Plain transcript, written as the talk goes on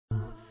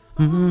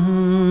بسم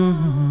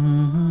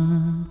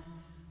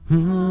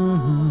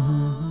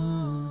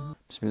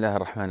الله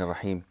الرحمن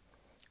الرحيم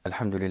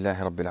الحمد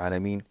لله رب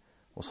العالمين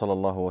وصلى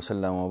الله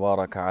وسلم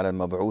وبارك على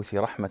المبعوث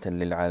رحمة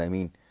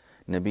للعالمين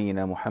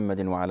نبينا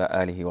محمد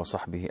وعلى آله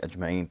وصحبه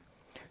أجمعين.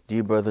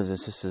 Dear brothers and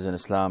sisters in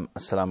Islam,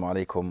 Assalamu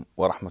alaikum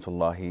wa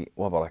rahmatullahi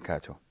wa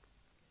barakatuh.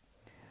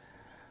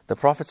 The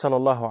Prophet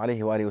sallallahu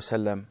alayhi wa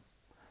sallam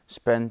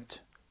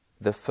spent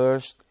the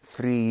first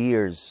 3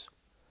 years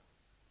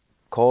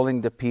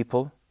calling the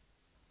people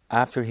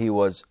after he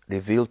was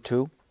revealed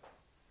to,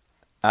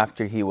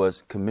 after he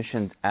was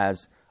commissioned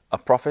as a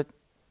prophet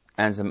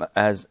and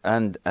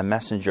a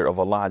messenger of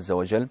Allah Azza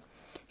wa Jal.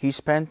 He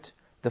spent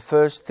the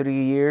first 3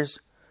 years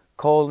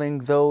calling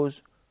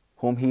those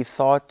whom he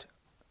thought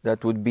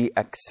that would be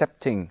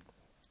accepting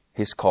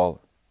his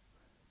call,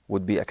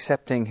 would be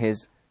accepting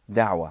his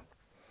da'wah.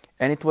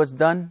 And it was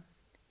done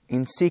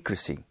in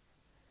secrecy,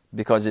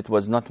 because it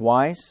was not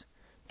wise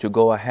to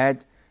go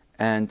ahead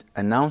and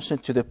announce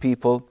it to the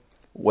people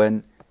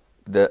when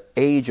the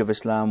age of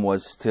Islam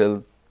was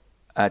still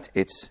at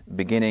its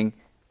beginning,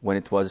 when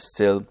it was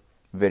still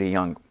very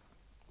young.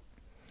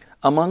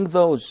 Among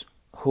those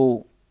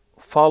who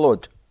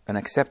followed and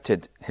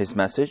accepted his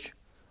message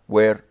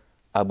were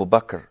Abu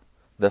Bakr,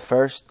 the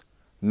first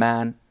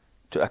man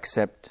to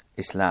accept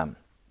Islam.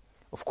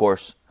 Of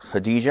course,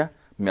 Khadija,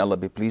 may Allah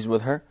be pleased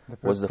with her,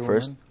 was the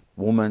first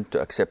woman to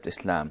accept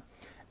Islam.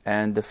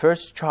 And the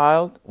first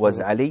child was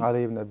Ali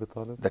ibn Abi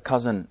Talib, the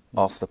cousin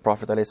of the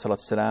Prophet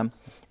ﷺ,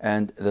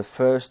 and the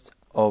first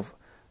of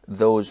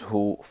those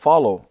who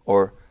follow,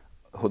 or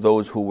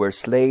those who were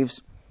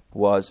slaves,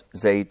 was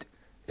Zayd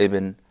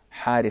ibn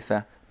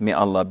Haritha. May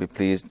Allah be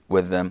pleased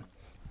with them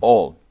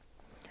all.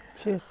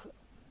 Sheikh,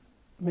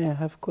 may I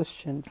have a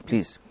question?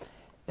 Please.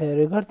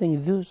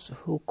 Regarding those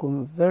who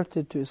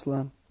converted to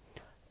Islam,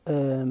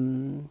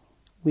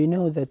 we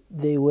know that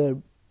they were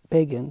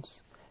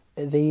pagans.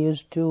 They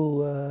used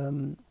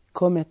to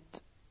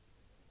commit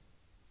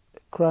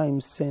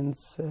crimes,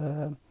 sins,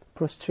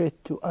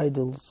 prostrate to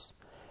idols.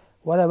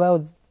 What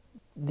about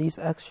these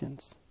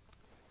actions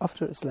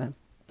after Islam?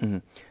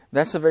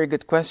 That's a very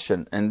good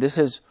question, and this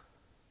is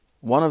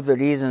one of the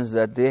reasons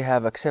that they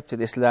have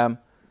accepted Islam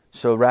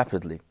so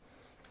rapidly.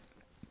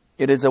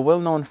 It is a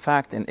well-known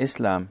fact in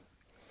Islam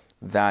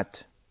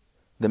that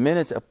the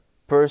minute a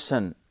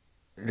person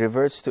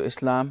reverts to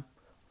Islam,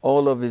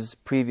 all of his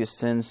previous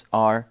sins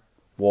are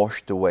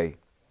washed away.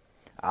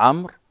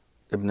 Amr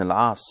ibn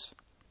al-As,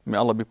 may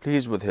Allah be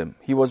pleased with him,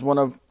 he was one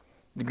of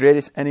the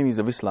greatest enemies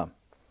of Islam.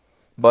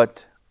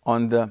 But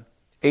on the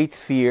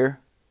 8th year,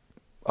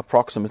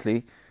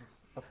 approximately,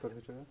 after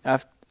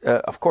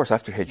Hijrah? Of course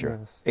after Hijrah,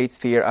 yes.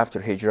 8th year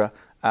after Hijrah,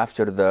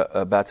 after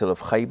the Battle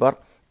of Khaybar,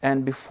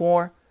 and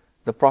before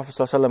the Prophet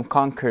ﷺ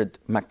conquered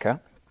Mecca,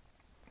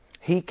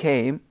 he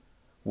came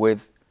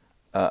with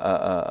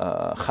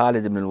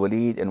Khalid ibn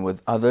al-Walid and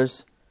with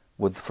others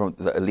from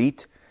the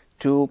elite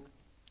to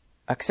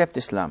accept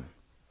Islam.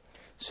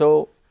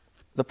 So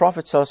the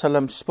Prophet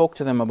ﷺ spoke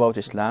to them about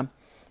Islam,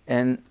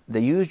 and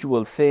the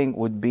usual thing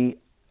would be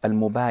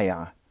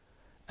al-mubay'ah.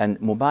 And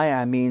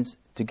mubay'ah means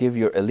to give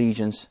your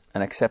allegiance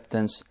and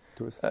acceptance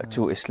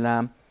to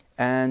Islam,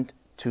 and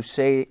to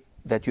say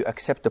that you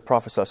accept the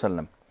Prophet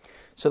ﷺ.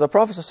 So the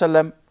Prophet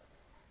ﷺ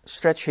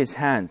stretched his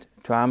hand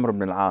to Amr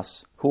ibn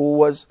al-As, who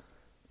was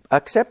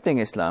accepting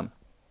Islam.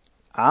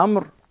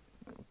 Amr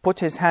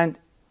put his hand,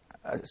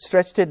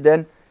 stretched it,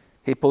 then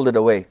he pulled it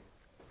away.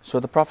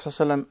 So the Prophet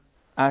ﷺ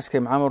asked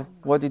him, Amr,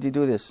 why did you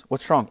do this?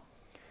 What's wrong?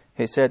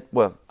 He said,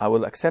 well, I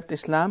will accept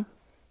Islam,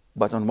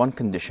 but on one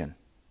condition.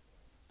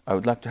 I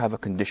would like to have a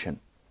condition.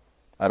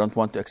 I don't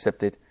want to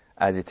accept it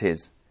as it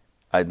is.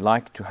 I'd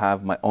like to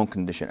have my own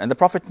condition. And the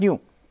Prophet knew,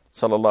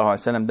 sallallahu alaihi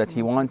wasallam, that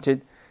he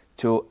wanted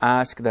to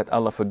ask that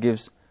Allah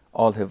forgives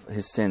all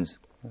his sins.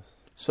 Yes.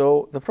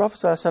 So the Prophet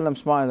sallallahu alaihi wasallam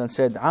smiled and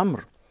said,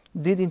 Amr,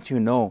 didn't you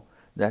know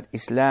that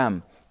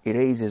Islam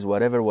erases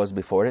whatever was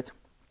before it?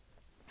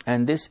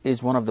 And this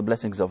is one of the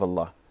blessings of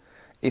Allah.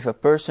 If a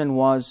person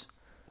was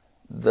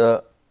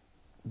the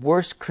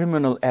worst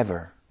criminal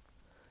ever,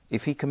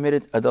 if he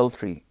committed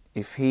adultery,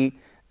 if he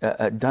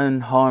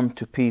done harm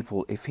to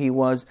people, if he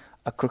was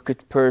a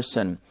crooked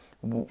person,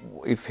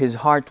 if his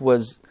heart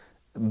was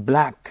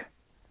black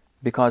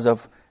because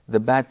of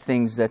the bad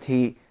things that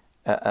he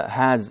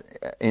has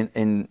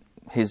in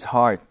his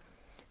heart,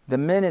 the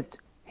minute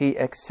he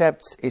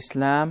accepts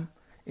Islam,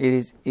 it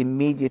is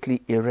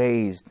immediately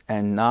erased,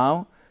 and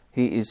now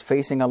he is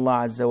facing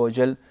Allah Azza wa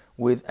Jal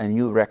with a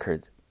new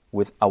record,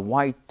 with a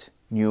white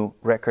new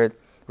record,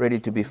 ready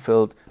to be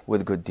filled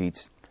with good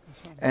deeds.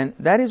 And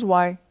that is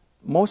why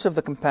most of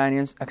the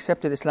companions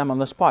accepted Islam on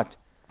the spot.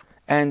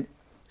 And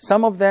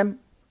some of them,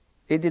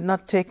 it did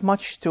not take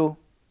much to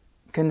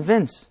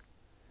convince,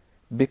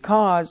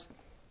 because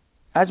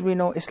as we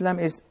know, Islam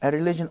is a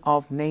religion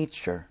of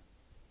nature.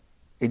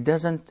 It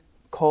doesn't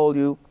call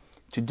you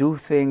to do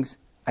things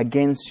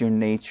against your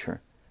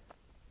nature.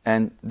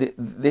 And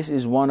this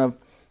is one of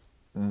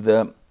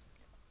the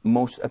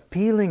most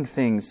appealing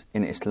things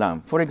in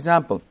Islam. For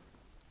example,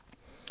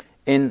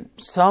 in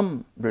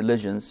some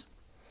religions,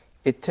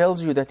 it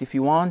tells you that if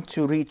you want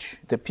to reach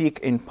the peak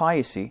in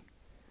piety,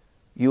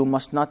 you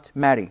must not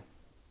marry.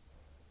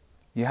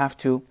 You have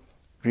to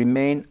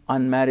remain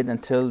unmarried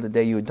until the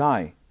day you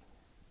die.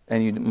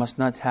 And you must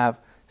not have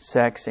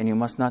sex, and you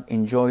must not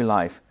enjoy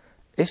life.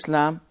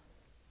 Islam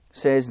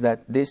says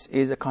that this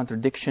is a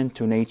contradiction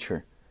to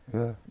nature.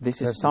 Yeah,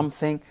 this is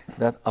something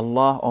that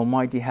Allah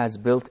Almighty has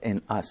built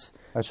in us.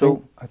 I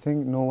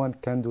think no one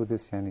can do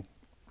this, Yani.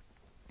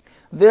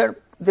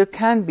 There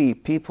can be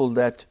people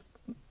that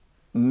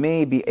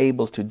may be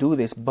able to do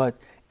this, but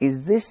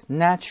is this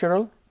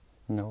natural?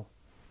 No.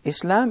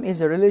 Islam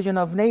is a religion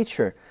of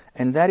nature,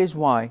 and that is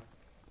why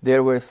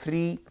there were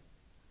 3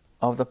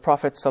 of the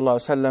Prophet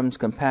ﷺ's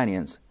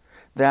companions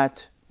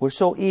that were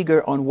so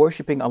eager on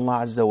worshipping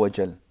Allah Azza wa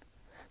Jal,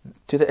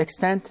 to the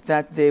extent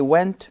that they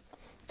went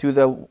to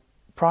the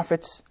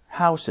Prophet's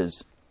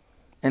houses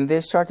and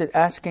they started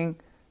asking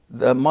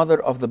the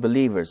mother of the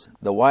believers,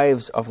 the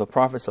wives of the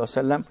Prophet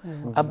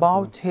ﷺ,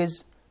 about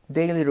his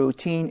daily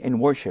routine in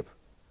worship.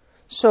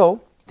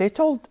 So they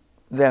told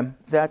them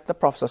that the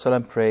Prophet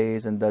ﷺ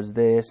prays and does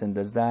this and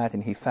does that,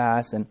 and he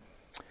fasts,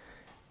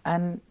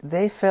 and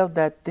they felt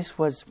that this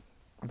was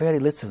very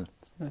little.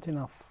 It's not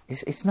enough.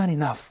 It's not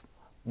enough.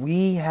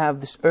 We have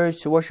this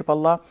urge to worship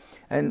Allah,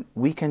 and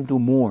we can do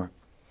more.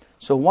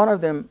 So one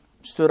of them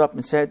stood up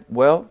and said,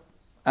 well,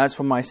 as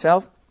for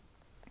myself,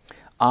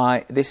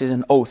 this is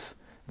an oath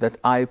that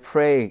I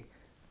pray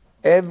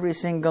every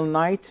single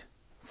night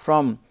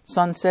from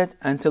sunset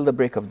until the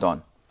break of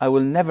dawn. I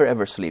will never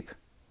ever sleep.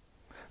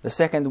 The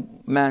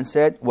second man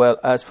said, well,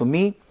 as for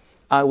me,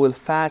 I will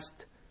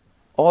fast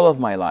all of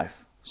my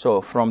life. So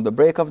from the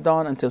break of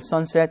dawn until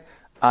sunset,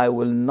 I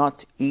will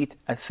not eat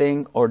a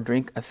thing or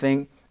drink a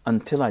thing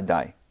until I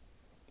die.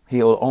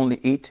 He will only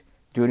eat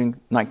during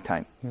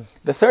nighttime. Yes.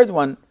 The third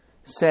one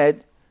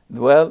said,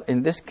 well,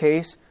 in this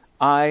case,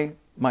 I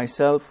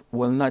myself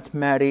will not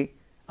marry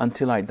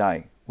until I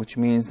die, which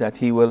means that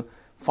he will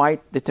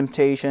fight the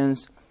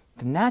temptations,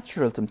 the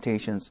natural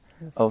temptations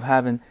of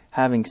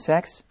having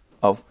sex,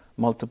 of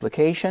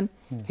multiplication.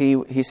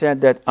 He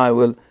said that I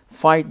will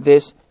fight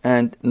this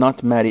and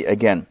not marry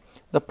again.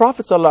 The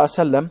Prophet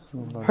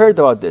ﷺ heard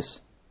about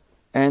this,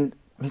 and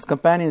his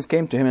companions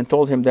came to him and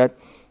told him that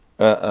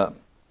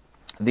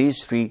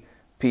these 3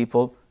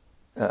 people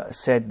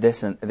said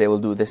this, and they will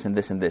do this and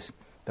this and this.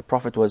 The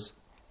Prophet was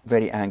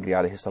very angry,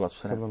 alayhi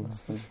salatu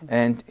wasalam.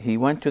 And he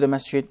went to the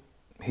masjid,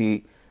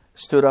 he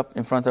stood up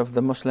in front of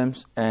the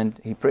Muslims, and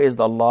he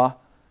praised Allah,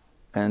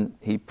 and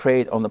he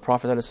prayed on the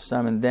Prophet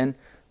ﷺ, and then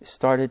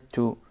started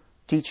to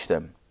teach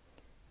them.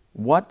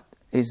 What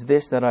is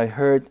this that I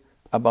heard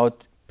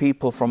about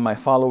people from my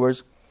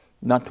followers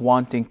not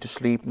wanting to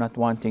sleep, not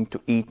wanting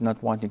to eat,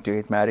 not wanting to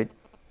get married?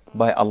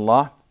 By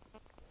Allah,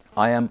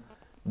 I am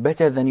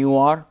better than you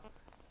are,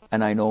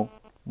 and I know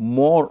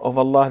more of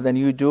Allah than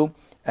you do,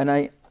 and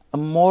I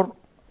am more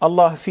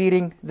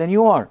Allah-fearing than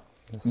you are.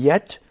 Yes.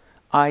 Yet,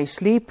 I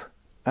sleep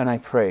and I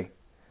pray.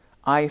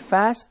 I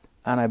fast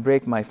and I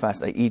break my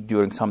fast. I eat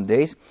during some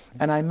days,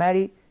 and I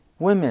marry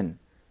women.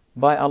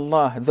 By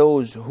Allah,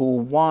 those who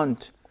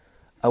want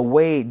a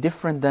way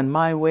different than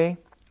my way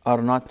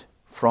are not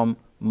from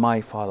my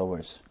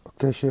followers.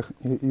 Okay, Sheikh,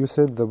 you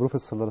said the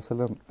Prophet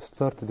ﷺ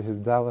started his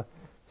da'wah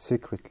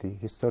secretly.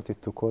 He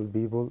started to call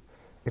people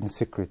in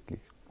secretly.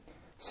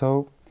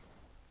 So,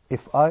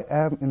 if I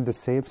am in the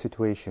same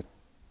situation,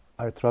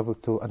 I travel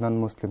to a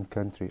non-Muslim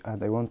country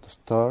and I want to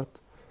start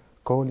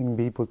calling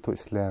people to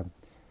Islam,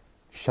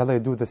 shall I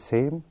do the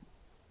same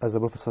as the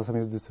Prophet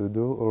ﷺ used to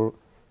do, or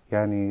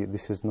yani,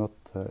 this is not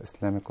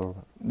Islamic? Or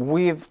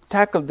we've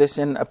tackled this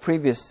in a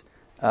previous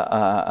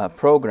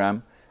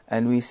program,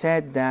 and we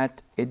said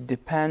that it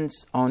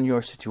depends on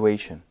your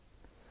situation.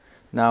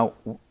 Now,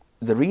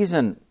 the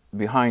reason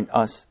behind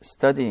us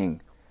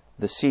studying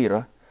the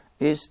seerah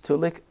is to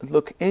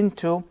look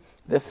into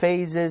the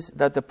phases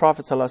that the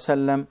Prophet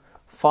ﷺ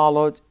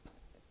followed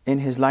in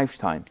his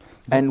lifetime.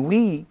 And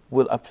we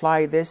will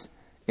apply this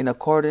in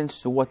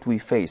accordance to what we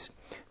face.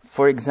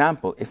 For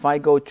example, if I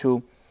go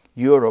to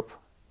Europe,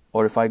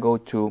 or if I go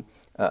to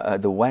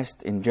the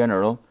West in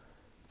general,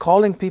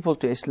 calling people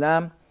to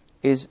Islam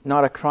is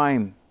not a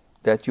crime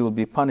that you will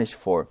be punished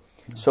for.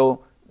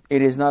 So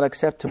it is not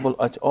acceptable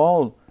at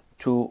all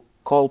to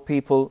call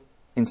people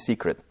in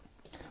secret.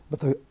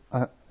 But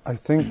I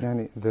think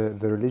yani,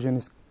 the religion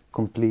is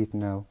complete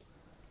now,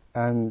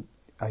 and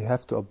I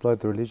have to apply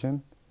the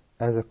religion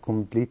as a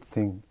complete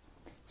thing.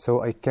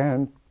 So I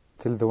can't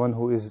tell the one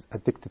who is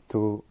addicted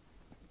to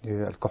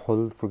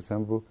alcohol, for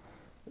example,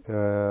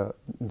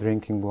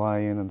 drinking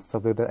wine and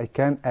stuff like that, I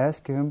can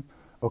ask him,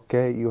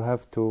 okay, you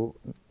have to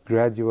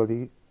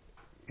gradually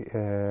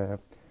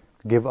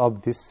give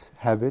up this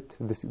habit,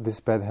 this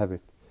bad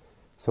habit.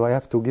 So I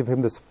have to give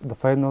him the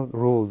final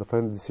rule, the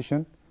final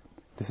decision.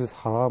 This is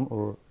haram,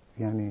 or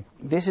yani.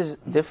 This is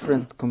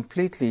different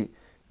completely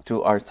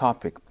to our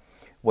topic.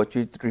 What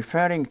you're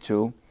referring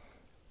to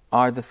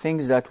are the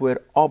things that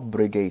were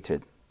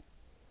obligated,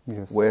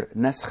 yes, where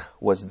naskh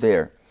was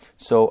there.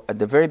 So at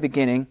the very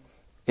beginning,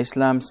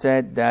 Islam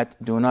said that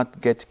do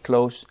not get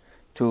close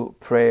to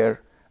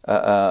prayer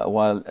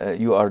while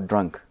you are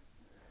drunk.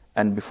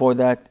 And before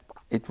that,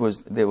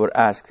 they were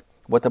asked,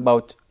 what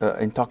about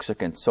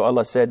intoxicants? So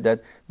Allah said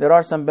that there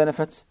are some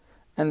benefits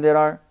and there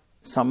are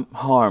some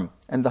harm.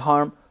 And the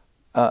harm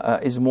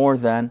is more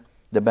than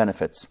the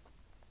benefits.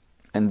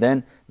 And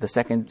then the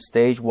second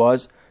stage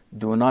was,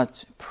 do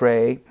not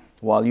pray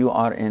while you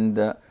are in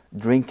the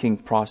drinking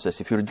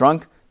process. If you're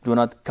drunk, do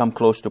not come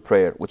close to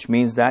prayer, which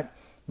means that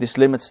this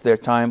limits their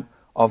time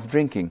of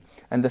drinking.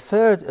 And the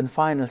third and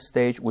final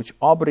stage, which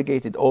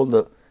abrogated all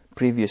the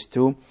previous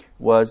two,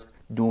 was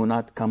do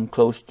not come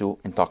close to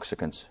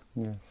intoxicants.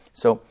 Yeah.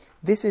 So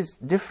this is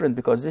different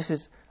because this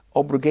is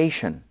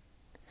abrogation.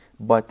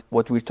 But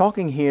what we're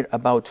talking here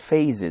about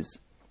phases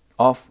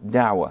of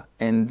da'wah,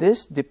 and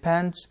this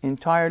depends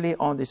entirely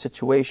on the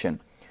situation.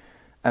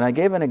 And I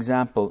gave an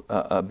example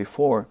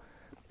before,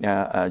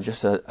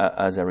 just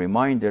as a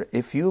reminder.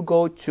 If you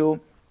go to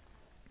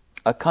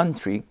a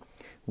country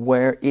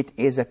where it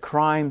is a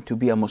crime to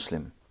be a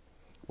Muslim,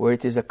 where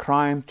it is a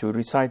crime to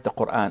recite the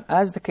Quran,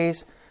 as the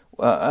case,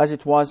 as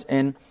it was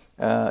in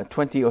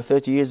 20 or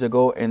 30 years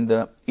ago in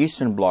the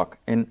Eastern Bloc,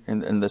 in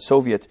the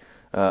Soviet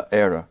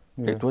era.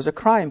 Yeah. It was a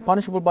crime,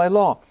 punishable by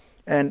law.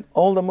 And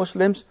all the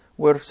Muslims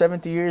were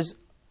 70 years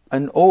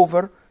and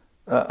over,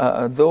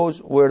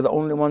 those were the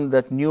only ones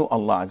that knew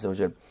Allah Azza wa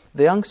Jal.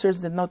 The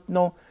youngsters did not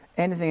know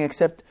anything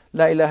except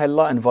La ilaha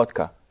illallah and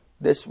vodka.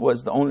 This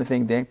was the only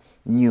thing they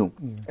knew.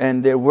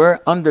 And there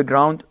were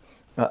underground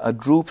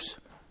groups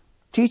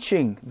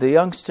teaching the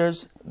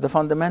youngsters the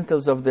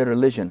fundamentals of their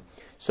religion.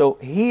 So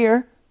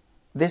here,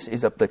 this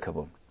is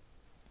applicable.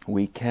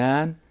 We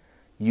can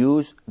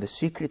use the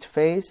secret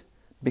phase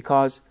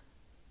because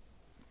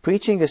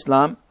preaching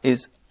Islam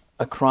is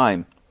a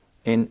crime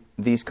in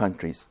these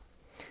countries.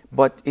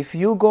 But if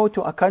you go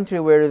to a country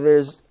where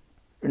there's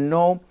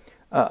no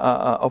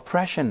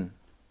oppression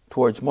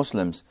towards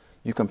Muslims,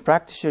 you can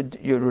practice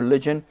your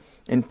religion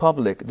in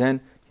public,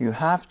 then you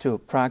have to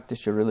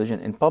practice your religion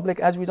in public,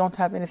 as we don't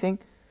have anything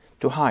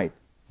to hide.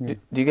 Yeah.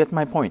 Do you get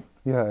my point?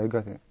 Yeah, I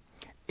got it.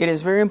 It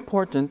is very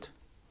important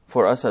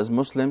for us as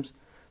Muslims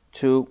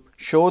to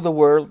show the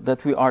world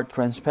that we are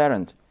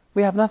transparent.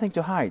 We have nothing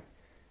to hide.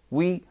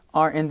 We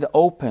are in the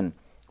open.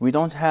 We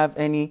don't have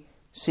any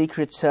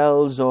secret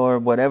cells or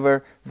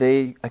whatever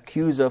they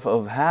accuse us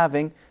of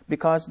having,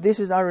 because this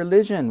is our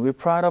religion. We're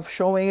proud of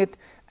showing it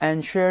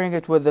and sharing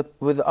it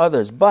with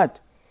others. But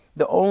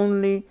the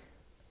only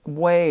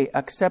way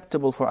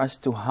acceptable for us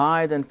to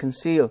hide and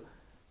conceal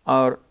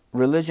our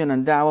religion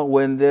and da'wah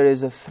when there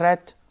is a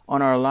threat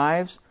on our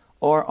lives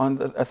or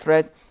a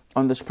threat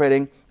on the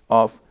spreading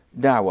of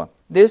da'wah.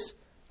 This,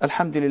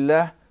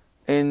 alhamdulillah,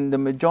 in the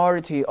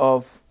majority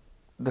of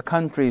the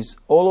countries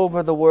all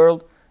over the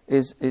world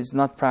is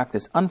not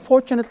practiced.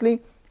 Unfortunately,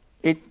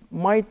 it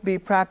might be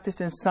practiced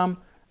in some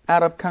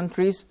Arab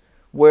countries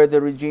where the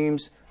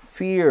regimes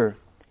fear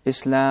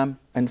Islam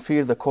and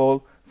fear the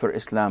call for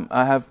Islam.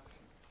 I have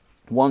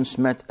once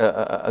met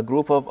a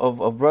group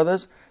of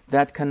brothers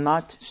that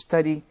cannot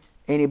study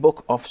any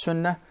book of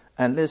Sunnah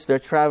unless they're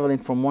traveling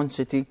from one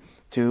city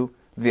to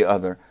the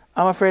other.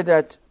 I'm afraid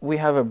that we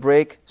have a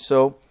break,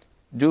 so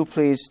do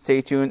please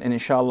stay tuned, and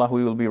inshallah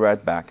we will be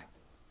right back.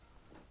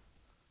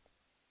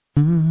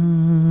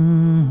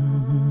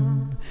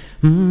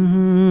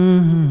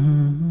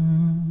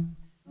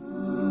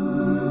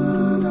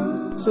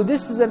 So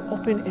this is an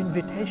open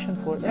invitation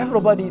for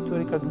everybody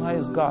to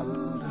recognize God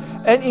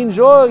and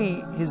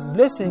enjoy His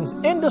blessings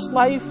in this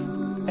life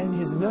and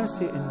His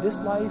mercy in this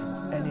life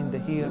and in the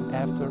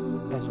hereafter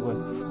as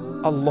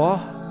well.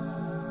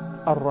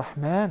 Allah,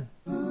 Ar-Rahman,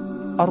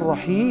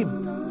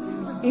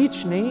 Ar-Rahim.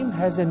 Each name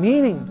has a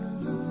meaning.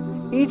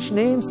 Each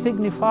name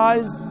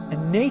signifies a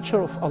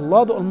nature of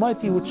Allah the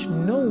Almighty which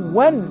no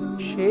one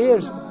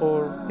shares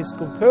or is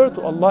compared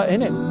to Allah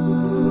in it.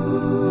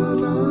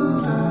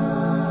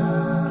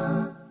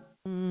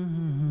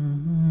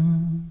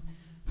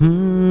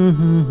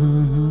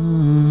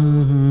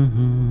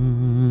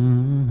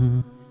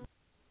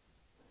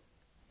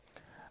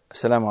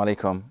 Assalamu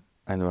alaikum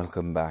and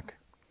welcome back.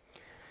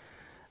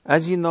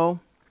 As you know,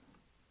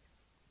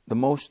 the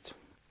most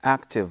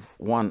active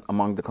one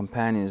among the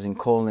companions in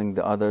calling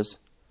the others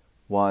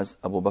was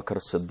Abu Bakr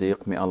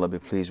as-Siddiq, may Allah be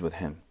pleased with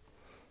him.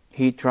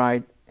 He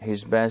tried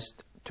his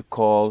best to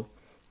call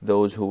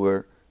those who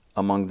were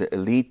among the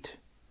elite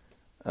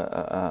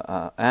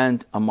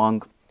and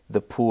among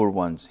the poor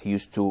ones. He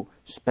used to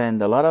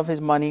spend a lot of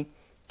his money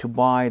to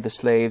buy the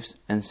slaves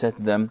and set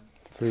them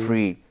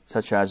free,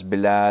 such as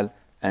Bilal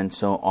and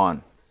so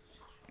on.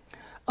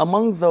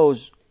 Among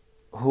those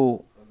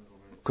who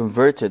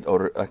converted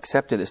or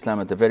accepted Islam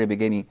at the very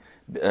beginning,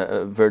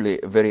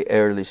 very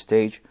early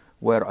stage,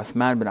 were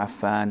Uthman bin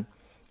Affan,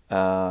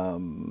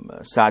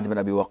 Sa'd bin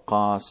Abi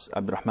Waqqas,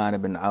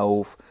 Abdurrahman bin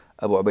Auf,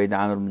 Abu Ubaid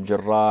Amr bin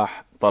Jarrah,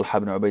 Talha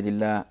bin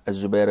Ubaidillah,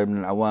 Az-Zubair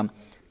bin Al-Awam.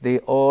 They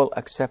all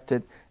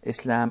accepted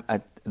Islam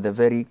at the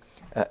very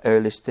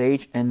early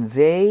stage, and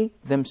they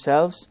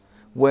themselves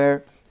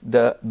were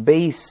the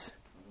base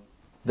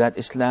that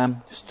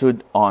Islam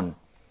stood on.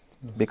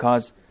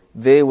 because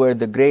they were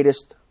the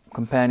greatest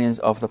companions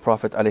of the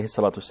Prophet alayhi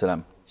salatu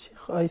wasalam.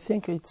 Sheikh, I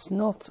think it's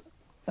not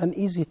an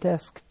easy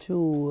task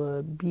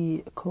to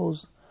be a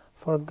cause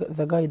for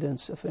the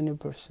guidance of any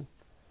person.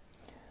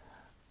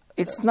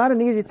 It's not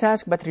an easy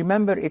task, but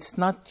remember, it's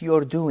not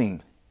your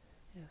doing.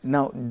 Yes.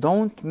 Now,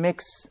 don't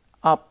mix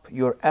up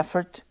your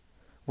effort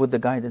with the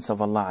guidance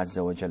of Allah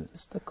Azza wa Jal.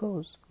 It's the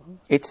cause.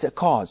 It's a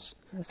cause.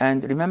 Yes.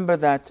 And remember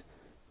that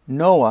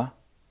Noah,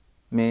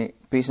 may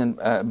peace and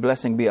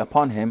blessing be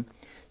upon him,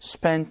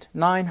 spent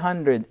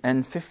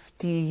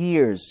 950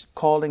 years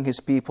calling his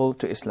people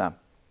to Islam.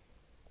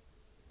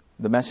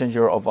 The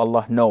messenger of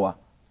Allah, Noah.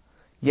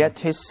 Yet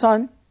his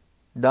son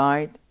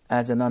died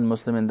as a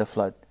non-Muslim in the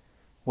flood.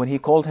 When he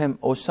called him,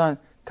 "Oh son,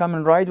 come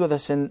and ride with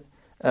us in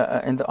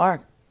the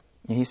ark,"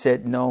 and he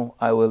said, "No,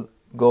 I will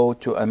go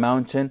to a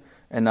mountain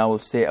and I will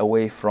stay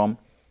away from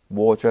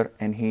water,"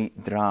 and he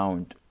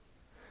drowned.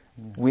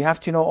 We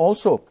have to know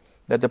also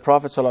that the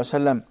Prophet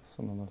ﷺ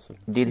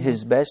did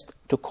his best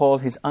to call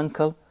his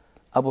uncle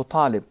Abu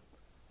Talib,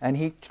 and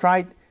he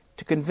tried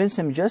to convince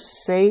him, just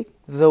say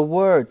the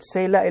word,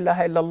 say La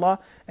ilaha illallah,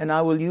 and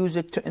I will use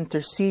it to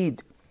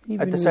intercede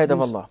at the side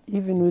of Allah.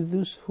 Even with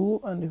those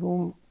who and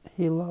whom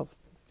he loved.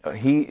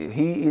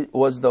 He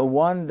was the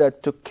one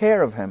that took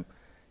care of him.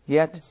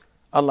 Yet Yes.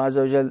 Allah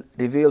Azza wa Jal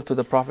revealed to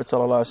the Prophet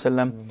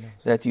ﷺ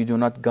that you do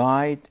not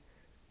guide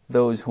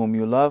those whom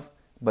you love,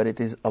 but it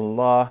is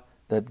Allah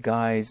that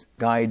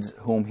guides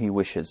whom He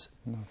wishes.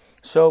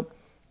 So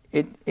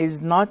it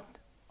is not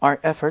our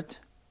effort,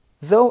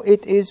 though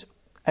it is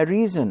a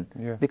reason,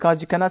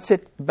 because you cannot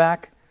sit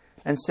back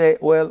and say,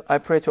 well, I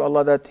pray to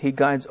Allah that He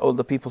guides all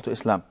the people to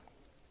Islam.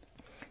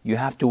 You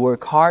have to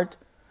work hard,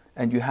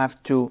 and you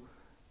have to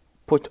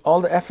put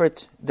all the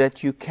effort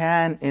that you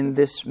can in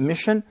this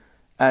mission.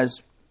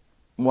 As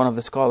one of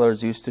the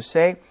scholars used to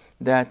say,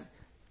 that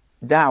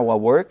da'wah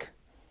work,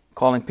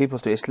 calling people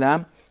to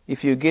Islam,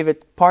 if you give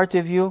it part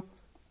of you,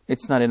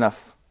 it's not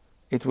enough.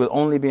 It will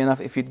only be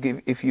enough if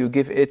you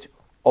give it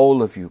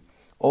all of you,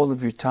 all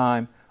of your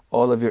time,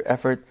 all of your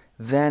effort,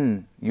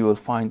 then you will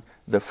find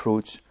the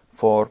fruits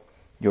for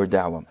your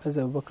da'wah. As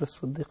Abu Bakr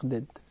as-Siddiq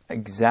did.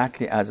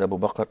 Exactly as Abu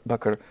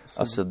Bakr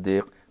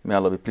as-Siddiq, may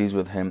Allah be pleased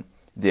with him,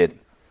 did.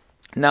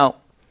 Now,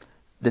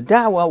 the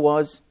da'wah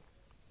was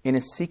in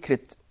a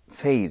secret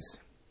phase.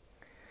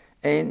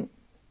 And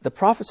the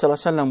Prophet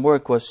ﷺ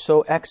work was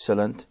so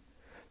excellent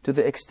to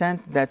the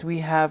extent that we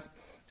have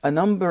a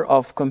number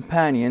of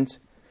companions,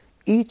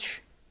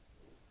 each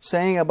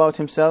saying about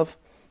himself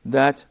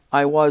that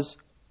I was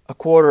a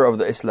quarter of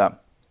the Islam.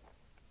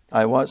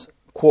 I was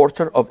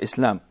quarter of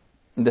Islam.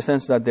 In the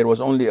sense that there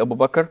was only Abu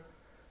Bakr,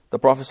 the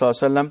Prophet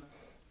ﷺ,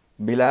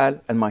 Bilal,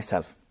 and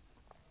myself.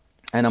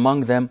 And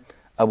among them,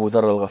 Abu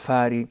Dharr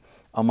al-Ghafari,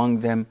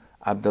 among them,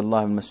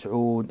 Abdullah ibn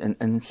Mas'ud,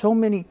 and so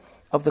many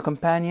of the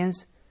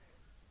companions,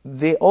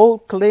 they all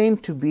claim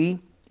to be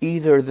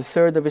either the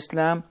third of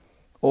Islam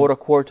or a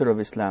quarter of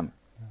Islam,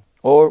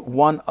 or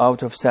 1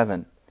 out of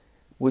 7,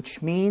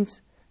 which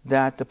means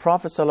that the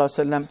Prophet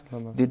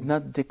ﷺ did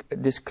not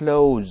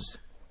disclose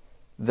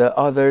the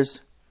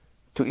others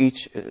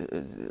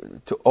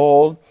to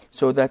all,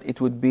 so that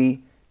it would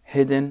be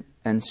hidden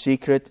and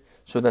secret,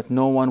 so that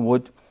no one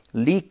would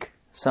leak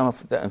some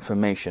of the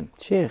information.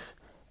 Sheikh,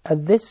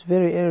 at this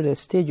very early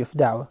stage of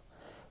da'wah,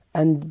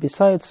 and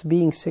besides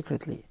being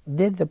secretly,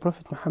 did the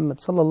Prophet Muhammad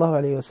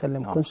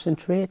ﷺ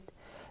concentrate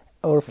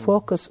or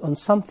focus on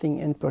something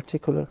in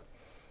particular?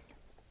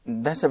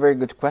 That's a very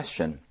good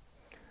question.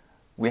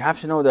 We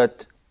have to know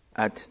that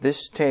at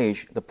this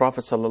stage, the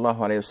Prophet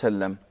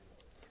ﷺ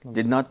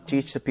did not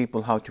teach the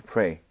people how to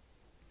pray,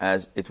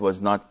 as it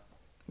was not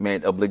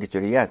made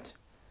obligatory yet.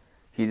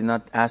 He did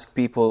not ask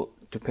people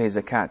to pay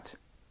zakat.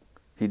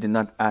 He did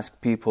not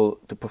ask people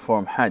to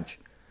perform hajj.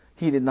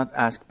 He did not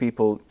ask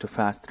people to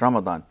fast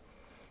Ramadan.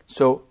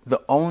 So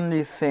the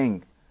only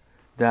thing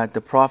that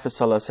the Prophet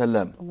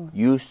ﷺ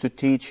used to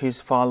teach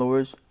his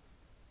followers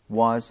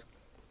was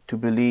to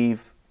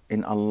believe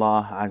in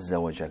Allah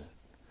Azza wa Jal,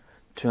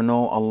 to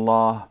know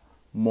Allah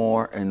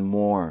more and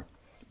more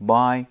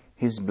by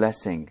His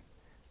blessing,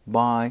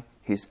 by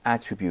His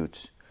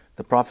attributes.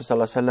 The Prophet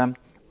ﷺ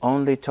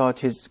only taught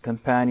his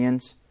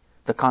companions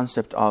the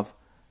concept of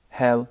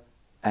hell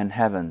and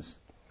heavens.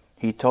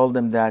 He told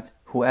them that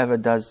whoever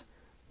does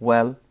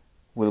well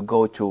will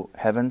go to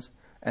heavens,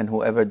 and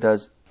whoever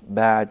does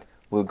bad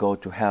will go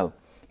to hell.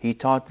 He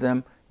taught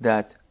them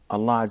that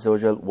Allah Azza wa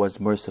Jal was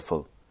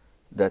merciful,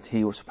 that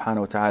He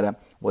subhanahu wa ta'ala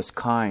was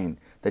kind,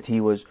 that He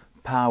was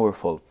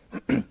powerful.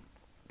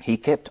 He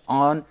kept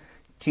on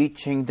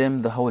teaching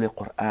them the Holy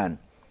Qur'an.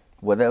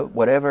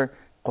 Whatever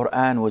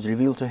Qur'an was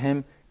revealed to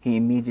him, he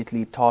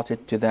immediately taught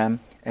it to them,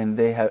 and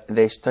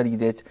they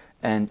studied it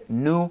and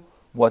knew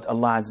what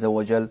Allah Azza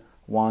wa Jal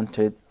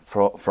wanted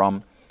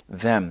from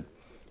them.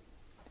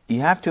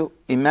 You have to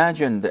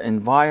imagine the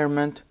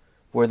environment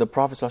where the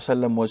Prophet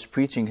ﷺ was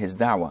preaching his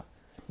da'wah.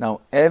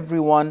 Now,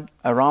 everyone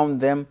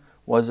around them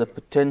was a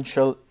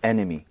potential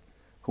enemy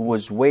who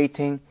was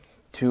waiting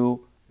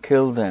to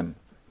kill them,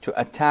 to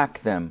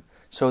attack them.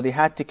 So they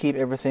had to keep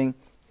everything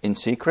in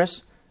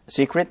secret,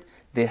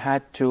 they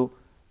had to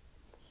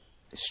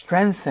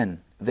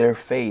strengthen their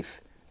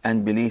faith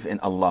and belief in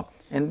Allah.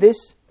 And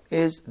this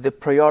is the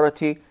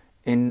priority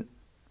in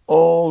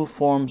all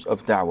forms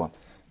of da'wah.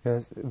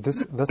 Yes,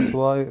 that's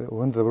why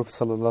when the Prophet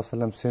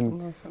ﷺ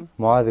sent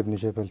Mu'adh ibn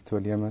Jabal to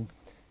Yemen,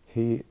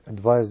 he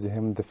advised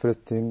him the first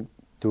thing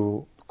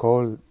to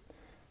call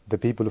the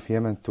people of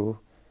Yemen to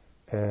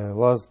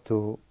was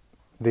to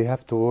they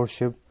have to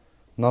worship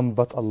none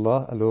but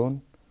Allah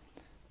alone,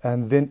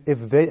 and then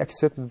if they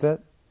accept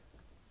that,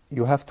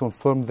 you have to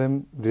inform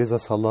them there is a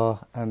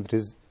salah and there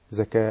is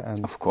zakah.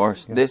 And of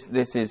course,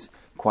 this is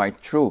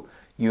quite true.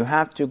 You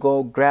have to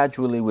go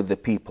gradually with the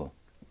people.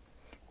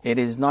 It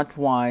is not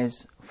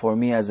wise for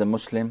me as a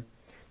Muslim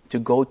to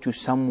go to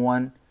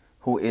someone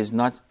who is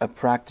not a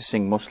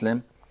practicing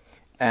Muslim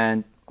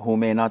and who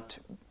may not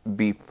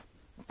be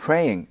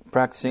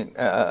practicing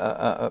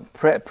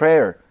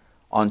prayer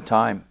on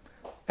time,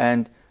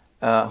 and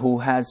who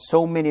has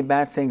so many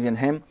bad things in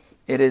him.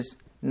 It is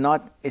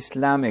not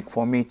Islamic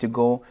for me to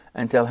go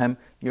and tell him,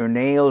 your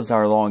nails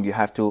are long, you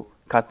have to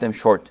cut them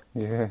short.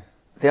 Yeah.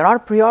 There are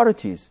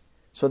priorities.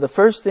 So the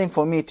first thing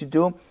for me to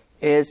do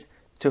is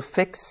to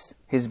fix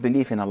his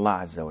belief in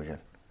Allah Azza wa Jal,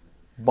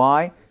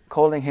 by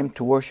calling him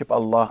to worship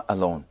Allah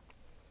alone,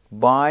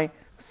 by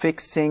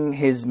fixing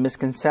his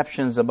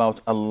misconceptions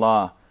about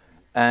Allah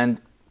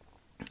and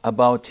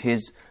about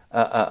his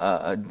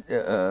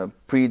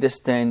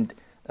predestination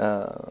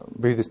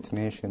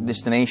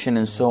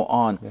and so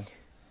on. Yeah.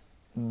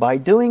 By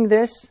doing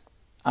this,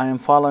 I am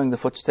following the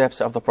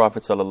footsteps of the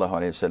Prophet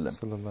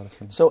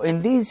ﷺ. So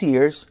in these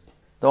years,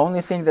 the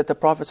only thing that the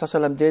Prophet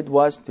ﷺ did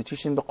was to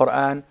teach them the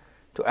Quran,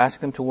 to ask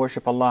them to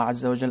worship Allah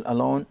Azza wa Jal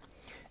alone,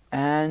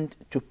 and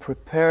to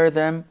prepare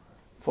them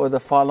for the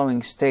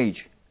following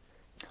stage.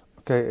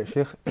 Okay,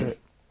 Sheikh,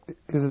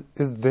 is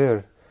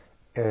there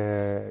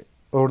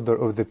order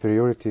of the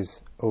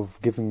priorities of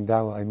giving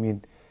da'wah? I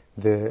mean,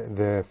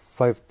 the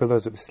 5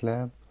 pillars of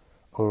Islam,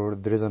 or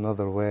there is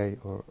another way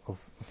of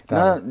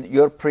da'wah? No,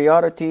 your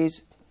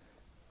priorities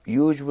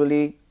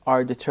usually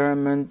are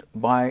determined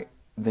by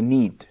the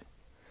need.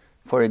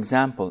 For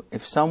example,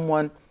 if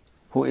someone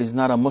who is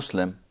not a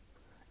Muslim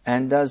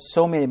and does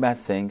so many bad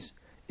things,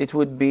 it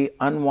would be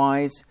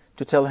unwise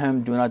to tell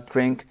him, do not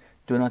drink,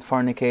 do not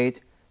fornicate,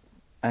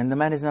 and the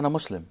man is not a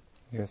Muslim.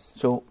 Yes.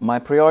 So my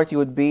priority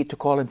would be to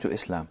call him to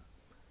Islam.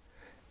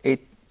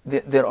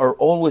 There are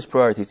always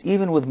priorities,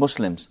 even with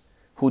Muslims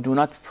who do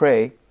not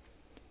pray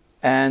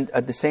and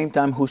at the same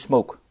time who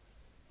smoke.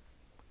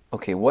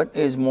 Okay, what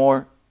is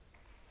more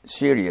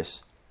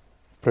serious?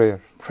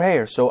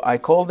 Prayer. So I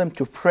call them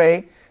to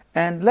pray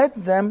and let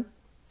them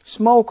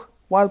smoke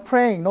while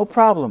praying, no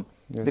problem.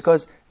 Yes.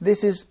 Because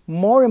this is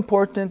more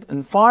important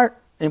and far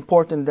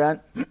important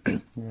than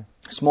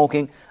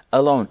smoking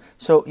alone.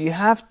 So you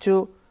have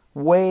to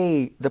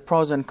weigh the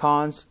pros and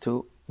cons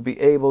to be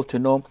able to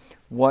know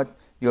what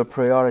your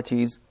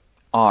priorities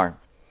are.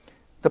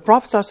 The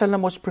Prophet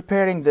ﷺ was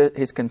preparing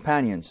his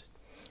companions,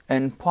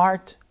 and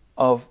part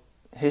of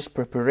his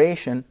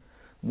preparation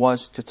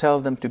was to tell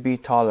them to be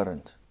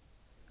tolerant,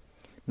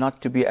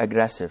 not to be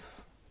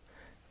aggressive.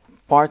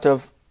 Part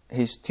of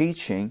his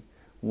teaching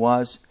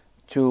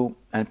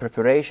and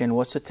preparation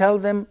was to tell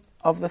them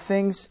of the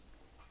things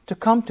to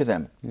come to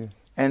them. Yeah.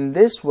 And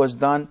this was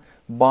done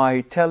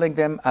by telling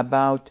them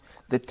about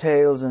the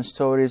tales and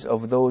stories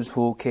of those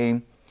who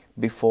came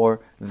before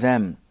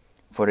them.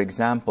 For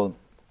example,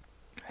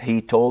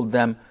 he told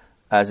them,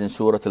 as in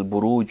Surah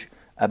Al-Buruj,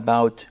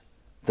 about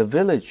the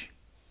village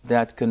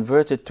that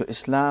converted to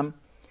Islam,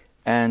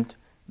 and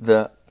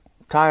the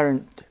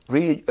tyrant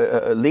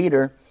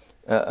leader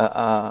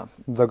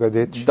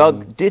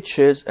dug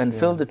ditches and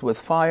filled it with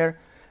fire,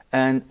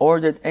 and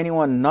ordered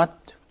anyone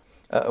not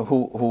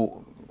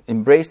who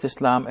embraced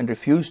Islam and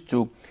refused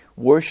to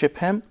worship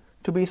him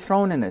to be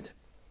thrown in it.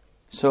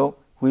 So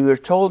we were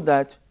told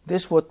that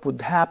this what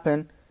would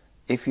happen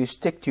if you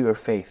stick to your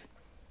faith,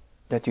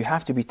 that you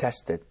have to be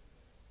tested.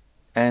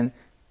 And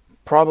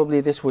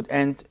probably this would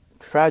end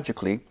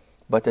tragically,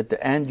 but at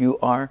the end you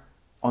are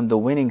on the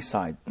winning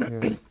side.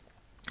 Yes.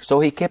 So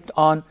he kept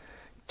on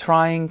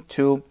trying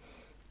to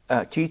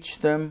teach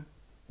them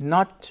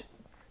not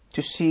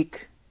to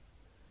seek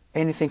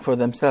anything for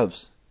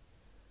themselves,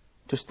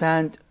 to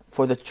stand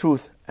for the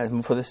truth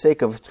and for the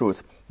sake of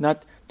truth,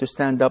 not to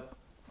stand up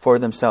for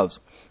themselves.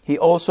 He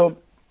also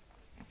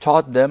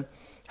taught them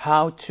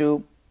how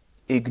to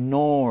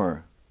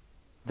ignore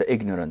the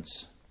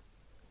ignorance.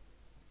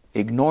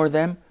 Ignore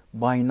them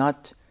by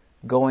not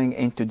going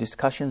into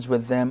discussions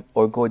with them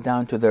or go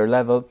down to their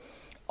level.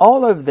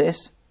 All of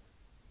this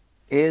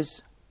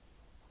is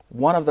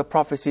one of the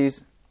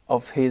prophecies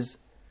of his,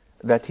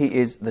 that he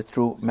is the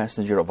true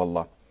messenger of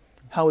Allah.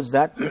 How is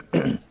that?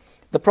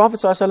 The Prophet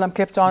ﷺ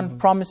kept on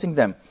promising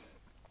them,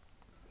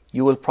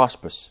 you will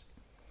prosper,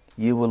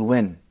 you will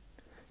win,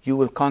 you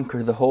will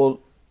conquer the whole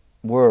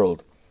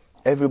world,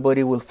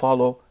 everybody will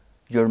follow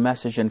your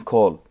message and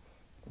call.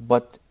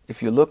 But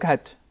if you look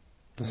at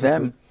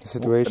the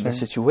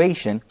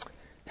situation,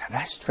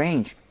 that's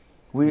strange.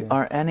 We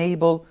are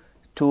unable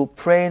to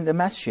pray in the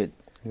masjid.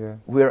 Yeah.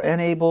 We're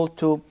unable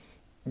to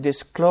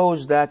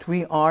disclose that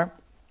we are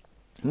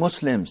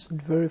Muslims.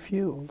 Very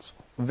few also.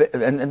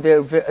 And there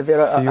are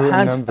Few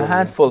in number, a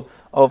handful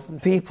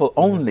of people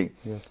only.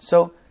 Yes.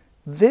 So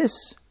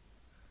this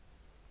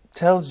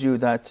tells you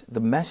that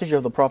the message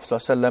of the Prophet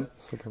ﷺ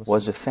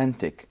was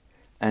authentic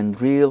and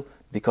real,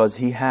 because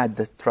he had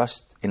the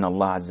trust in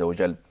Allah Azza wa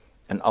Jal.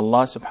 And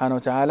Allah subhanahu wa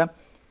ta'ala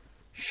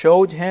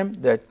showed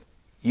him that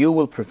you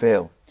will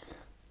prevail.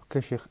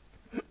 Okay, Sheikh,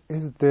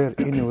 is there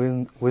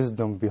any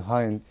wisdom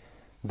behind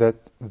that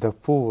the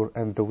poor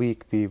and the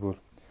weak people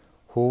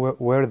who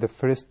were the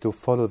first to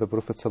follow the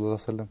Prophet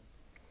ﷺ?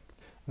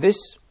 This,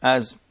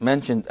 as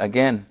mentioned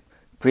again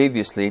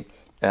previously,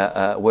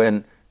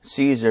 when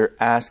Caesar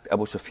asked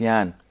Abu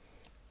Sufyan,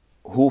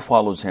 who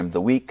follows him,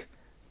 the weak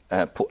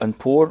and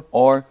poor,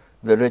 or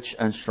the rich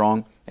and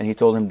strong? And he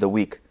told him the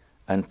weak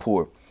and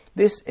poor.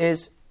 This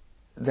is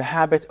the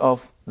habit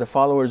of the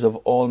followers of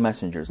all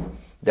messengers,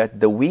 that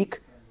the weak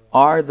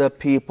are the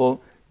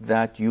people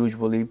that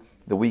usually,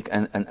 the weak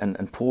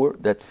and poor,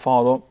 that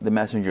follow the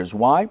messengers.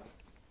 Why?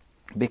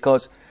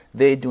 Because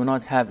they do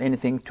not have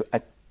anything to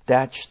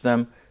attach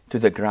them to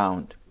the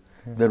ground.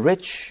 The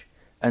rich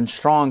and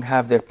strong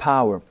have their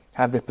power,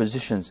 have their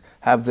positions,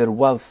 have their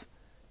wealth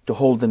to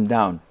hold them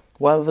down,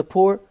 while the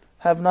poor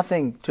have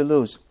nothing to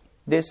lose.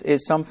 This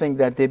is something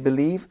that they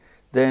believe,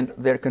 then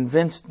they're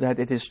convinced that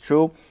it is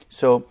true,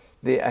 so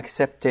they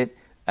accept it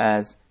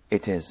as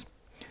it is.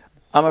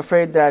 I'm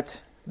afraid that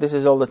this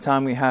is all the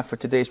time we have for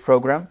today's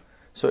program.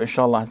 So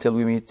inshallah, until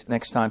we meet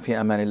next time, fi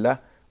amanillah.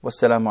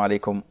 Wassalamu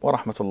alaikum wa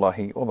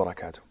rahmatullahi wa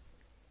barakatuh.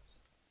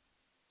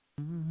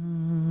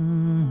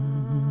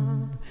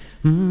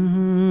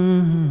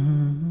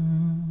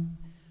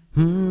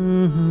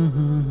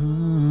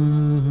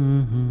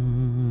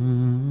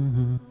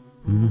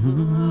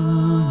 Mm-hmm.